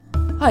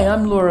Hi,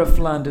 I'm Laura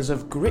Flanders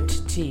of Grit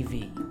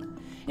TV.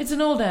 It's an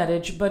old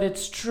adage, but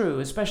it's true,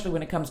 especially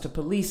when it comes to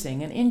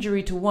policing. An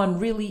injury to one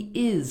really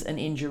is an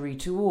injury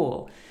to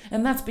all.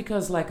 And that's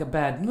because, like a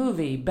bad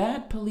movie,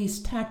 bad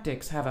police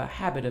tactics have a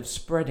habit of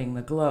spreading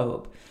the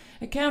globe.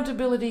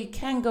 Accountability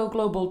can go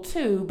global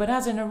too, but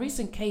as in a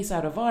recent case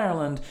out of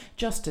Ireland,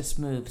 justice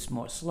moves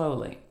more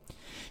slowly.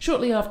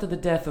 Shortly after the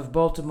death of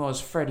Baltimore's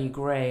Freddie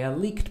Gray, a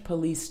leaked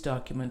police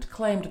document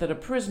claimed that a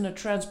prisoner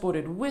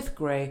transported with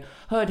Gray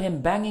heard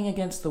him banging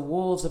against the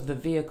walls of the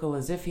vehicle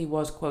as if he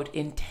was, quote,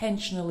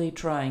 intentionally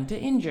trying to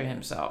injure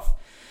himself.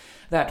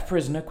 That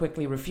prisoner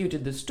quickly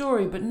refuted the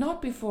story, but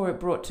not before it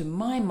brought to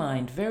my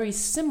mind very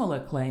similar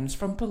claims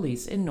from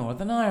police in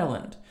Northern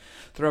Ireland.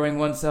 Throwing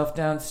oneself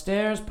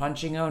downstairs,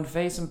 punching own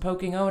face and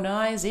poking own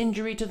eyes,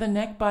 injury to the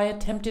neck by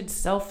attempted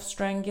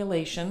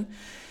self-strangulation.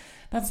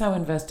 That's how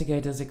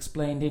investigators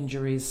explained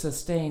injuries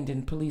sustained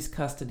in police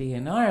custody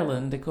in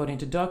Ireland, according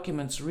to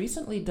documents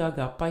recently dug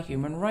up by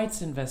human rights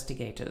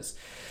investigators.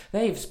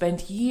 They've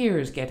spent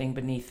years getting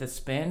beneath the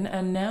spin,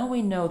 and now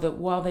we know that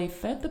while they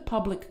fed the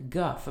public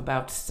guff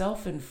about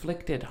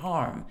self-inflicted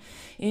harm,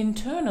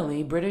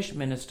 internally British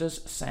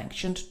ministers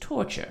sanctioned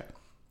torture.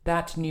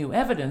 That new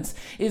evidence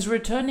is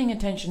returning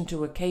attention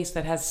to a case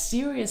that has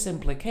serious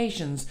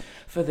implications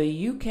for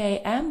the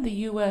UK and the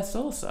US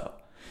also.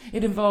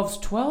 It involves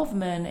 12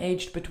 men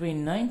aged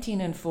between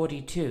 19 and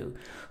 42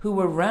 who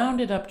were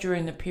rounded up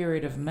during the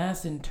period of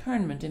mass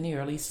internment in the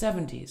early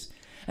 70s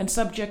and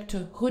subject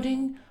to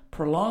hooding,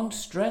 prolonged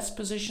stress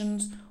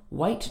positions,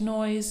 white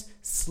noise,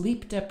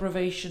 sleep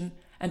deprivation,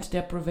 and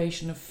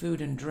deprivation of food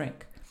and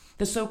drink.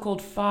 The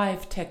so-called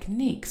 5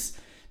 techniques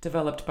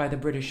developed by the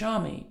British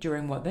Army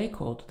during what they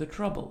called the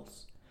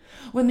Troubles.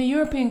 When the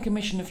European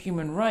Commission of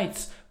Human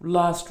Rights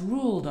last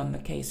ruled on the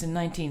case in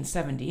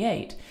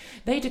 1978,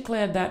 they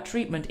declared that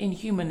treatment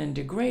inhuman and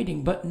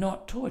degrading, but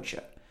not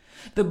torture.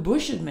 The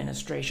Bush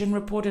administration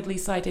reportedly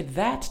cited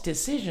that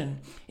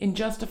decision in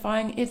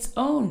justifying its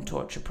own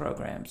torture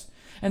programs,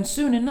 and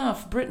soon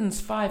enough,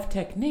 Britain's 5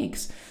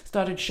 techniques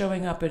started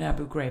showing up in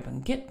Abu Graib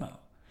and Gitmo.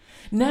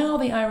 Now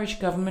the Irish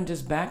government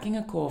is backing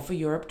a call for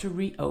Europe to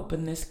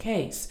reopen this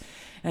case,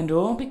 and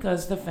all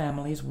because the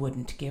families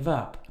wouldn't give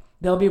up.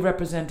 They'll be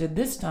represented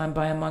this time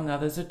by, among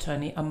others,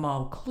 attorney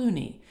Amal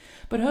Clooney.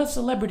 But her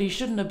celebrity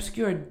shouldn't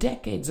obscure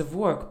decades of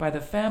work by the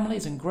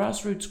families and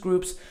grassroots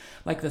groups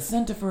like the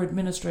Center for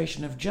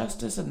Administration of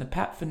Justice and the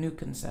Pat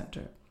Finucance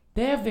Center.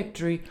 Their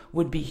victory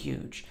would be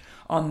huge,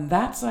 on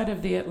that side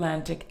of the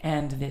Atlantic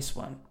and this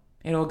one.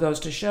 It all goes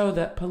to show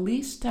that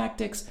police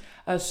tactics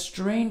a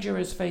stranger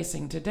is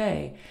facing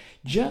today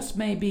just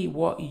may be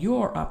what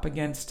you're up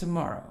against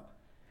tomorrow.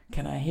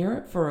 Can I hear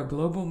it for a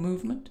global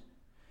movement?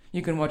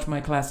 You can watch my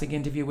classic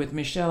interview with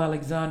Michelle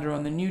Alexander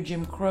on the new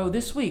Jim Crow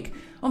this week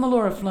on the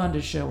Laura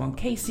Flanders Show on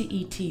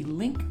KCET,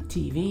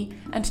 LINKtv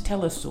and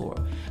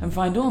TeleSUR, and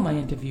find all my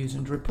interviews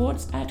and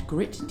reports at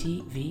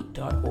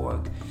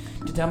grittv.org.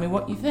 To tell me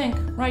what you think,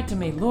 write to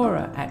me,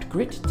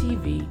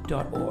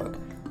 Laura@grittv.org.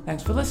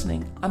 Thanks for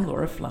listening. I'm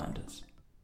Laura Flanders.